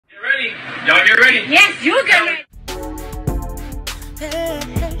Y'all get ready? Yes, you get ready.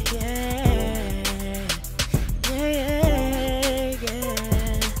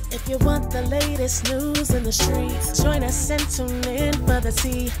 If you want the latest news in the streets, join us and tune in for the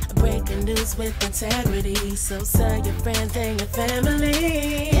tea. Breaking news with integrity. So tell your friends and your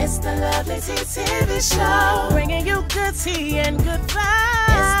family. It's the Lovelyti TV show, bringing you good tea and good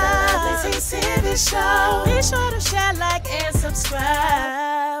vibes. It's the Lovelyti TV show. Be sure to share, like, and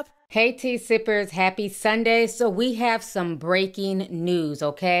subscribe. Hey tea sippers, happy Sunday. So we have some breaking news,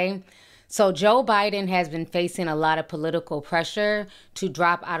 okay? So Joe Biden has been facing a lot of political pressure to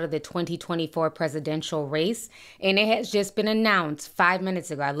drop out of the 2024 presidential race. And it has just been announced 5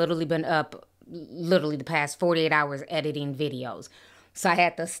 minutes ago. I've literally been up the past 48 hours editing videos. So I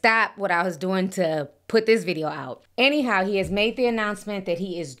had to stop what I was doing to put this video out. Anyhow, he has made the announcement that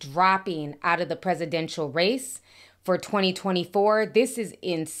he is dropping out of the presidential race for 2024. This is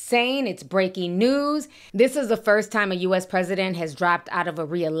insane. It's breaking news. This is the first time a U.S. president has dropped out of a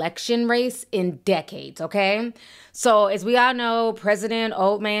re-election race in decades, okay? So as we all know, President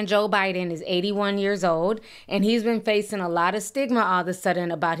old man Joe Biden is 81 years old, and he's been facing a lot of stigma all of a sudden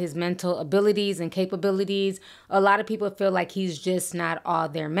about his mental abilities and capabilities. A lot of people feel like he's just not all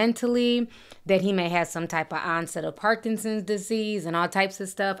there mentally, that he may have some type of onset of Parkinson's disease and all types of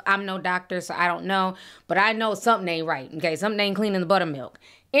stuff. I'm no doctor, so I don't know, but I know something ain't right, okay? Something ain't clean in the buttermilk.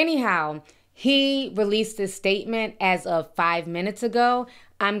 Anyhow, he released this statement as of 5 minutes ago.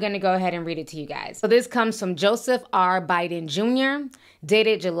 I'm going to go ahead and read it to you guys. So this comes from Joseph R. Biden Jr.,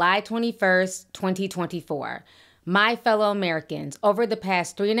 dated July 21st, 2024. My fellow Americans, over the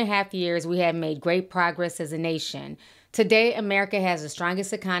past 3.5 years, we have made great progress as a nation. Today, America has the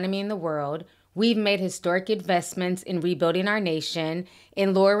strongest economy in the world. We've made historic investments in rebuilding our nation,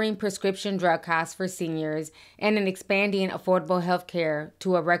 in lowering prescription drug costs for seniors, and in expanding affordable health care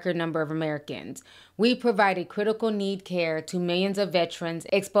to a record number of Americans. We provided critical need care to millions of veterans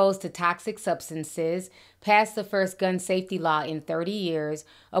exposed to toxic substances, passed the first gun safety law in 30 years,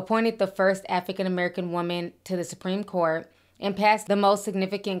 appointed the first African-American woman to the Supreme Court, and passed the most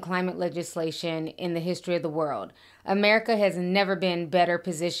significant climate legislation in the history of the world. America has never been better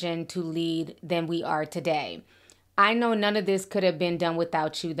positioned to lead than we are today. I know none of this could have been done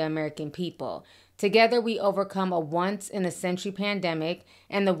without you, the American people. Together, we overcome a once-in-a-century pandemic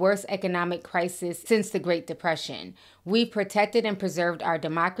and the worst economic crisis since the Great Depression. We've protected and preserved our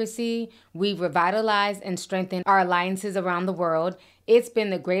democracy. We've revitalized and strengthened our alliances around the world. It's been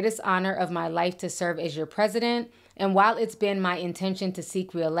the greatest honor of my life to serve as your president. And while it's been my intention to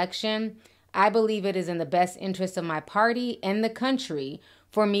seek re-election, I believe it is in the best interest of my party and the country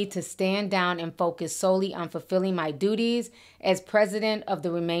for me to stand down and focus solely on fulfilling my duties as president of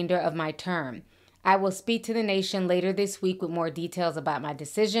the remainder of my term. I will speak to the nation later this week with more details about my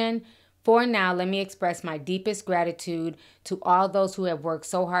decision. For now, let me express my deepest gratitude to all those who have worked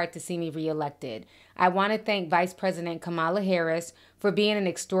so hard to see me reelected. I want to thank Vice President Kamala Harris for being an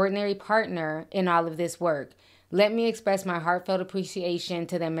extraordinary partner in all of this work. Let me express my heartfelt appreciation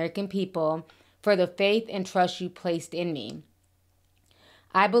to the American people for the faith and trust you placed in me.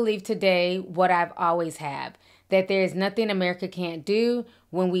 I believe today what I've always have, that there is nothing America can't do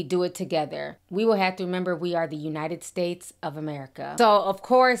when we do it together. We will have to remember we are the United States of America. So, of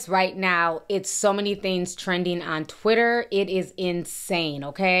course, right now, it's so many things trending on Twitter. It is insane,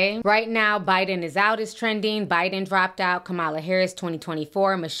 okay? Right now, Biden is out is trending. Biden dropped out. Kamala Harris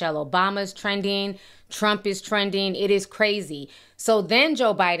 2024. Michelle Obama is trending. Trump is trending. It is crazy. So then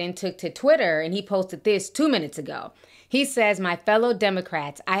Joe Biden took to Twitter and he posted this 2 minutes ago. He says, my fellow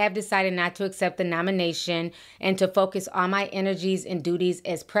Democrats, I have decided not to accept the nomination and to focus all my energies and duties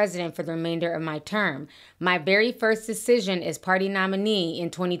as president for the remainder of my term. My very first decision as party nominee in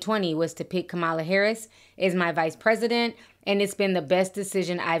 2020 was to pick Kamala Harris as my vice president, and it's been the best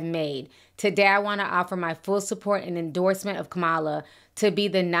decision I've made. Today, I want to offer my full support and endorsement of Kamala to be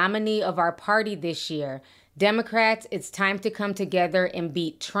the nominee of our party this year. Democrats, it's time to come together and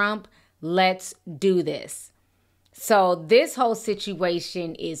beat Trump. Let's do this. So this whole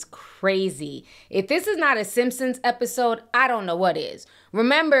situation is crazy. If this is not a Simpsons episode, I don't know what is.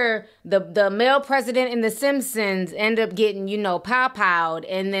 Remember, the male president in The Simpsons ended up getting, pow-powed,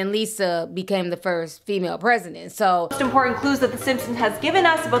 and then Lisa became the first female president. So, most important clues that The Simpsons has given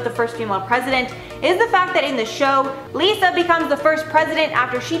us about the first female president is the fact that in the show, Lisa becomes the first president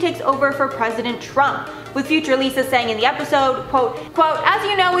after she takes over for President Trump. With future Lisa saying in the episode, quote, as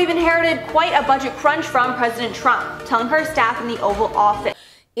you know, we've inherited quite a budget crunch from President Trump, telling her staff in the Oval Office.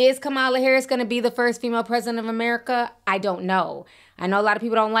 Is Kamala Harris going to be the first female president of America? I don't know. I know a lot of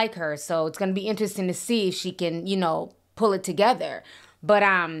people don't like her, so it's going to be interesting to see if she can, pull it together. But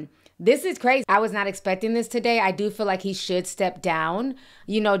This is crazy. I was not expecting this today. I do feel like he should step down,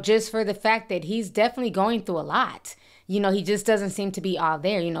 just for the fact that he's definitely going through a lot. He just doesn't seem to be all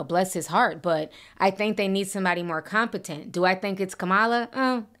there, bless his heart. But I think they need somebody more competent. Do I think it's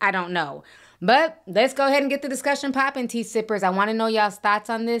Kamala? I don't know. But let's go ahead and get the discussion popping, tea sippers. I want to know y'all's thoughts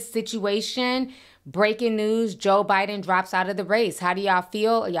on this situation. Breaking news, Joe Biden drops out of the race. How do y'all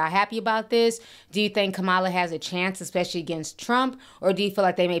feel? Are y'all happy about this? Do you think Kamala has a chance, especially against Trump? Or do you feel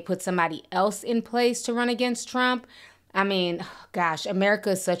like they may put somebody else in place to run against Trump? I mean, gosh,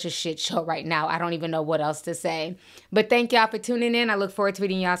 America is such a shit show right now. I don't even know what else to say. But thank y'all for tuning in. I look forward to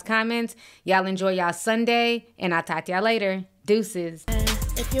reading y'all's comments. Y'all enjoy y'all Sunday, and I'll talk to y'all later. Deuces.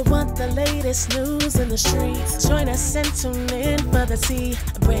 If you want the latest news in the streets, join us and tune in for the tea.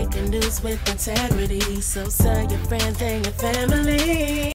 Breaking news with integrity. So tell your friends and your family.